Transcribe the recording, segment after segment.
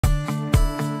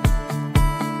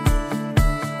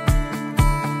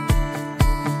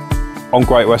On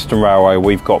Great Western Railway,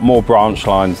 we've got more branch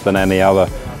lines than any other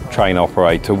train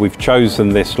operator. We've chosen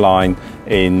this line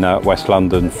in West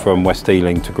London from West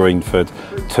Ealing to Greenford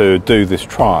to do this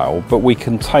trial, but we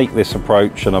can take this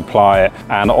approach and apply it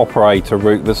and operate a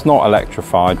route that's not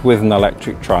electrified with an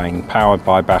electric train powered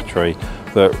by battery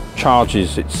that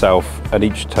charges itself at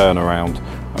each turnaround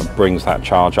and brings that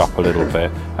charge up a little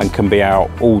bit and can be out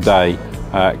all day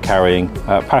carrying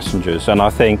passengers. And I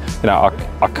think our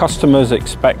customers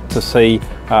expect to see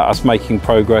us making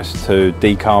progress to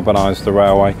decarbonise the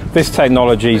railway. This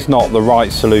technology is not the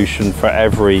right solution for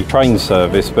every train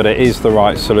service, but it is the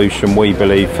right solution, we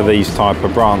believe, for these type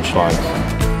of branch lines.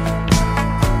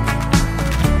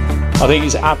 I think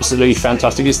it's absolutely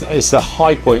fantastic. It's the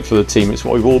high point for the team. It's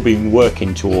what we've all been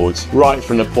working towards, right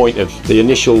from the point of the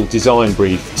initial design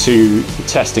brief to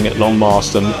testing at Long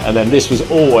Marston. And then this was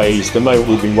always the moment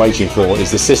we've been waiting for,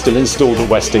 is the system installed at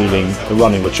West Ealing and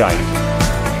running the train.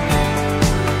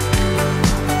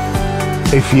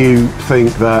 If you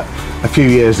think that a few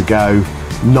years ago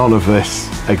none of this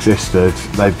existed,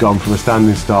 they've gone from a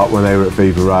standing start when they were at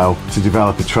Viva Rail to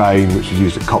develop a train which was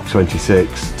used at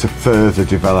COP26 to further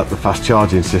develop the fast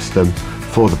charging system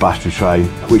for the battery train,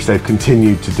 which they've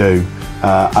continued to do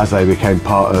as they became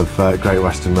part of Great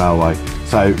Western Railway.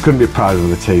 So couldn't be prouder of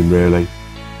the team, really.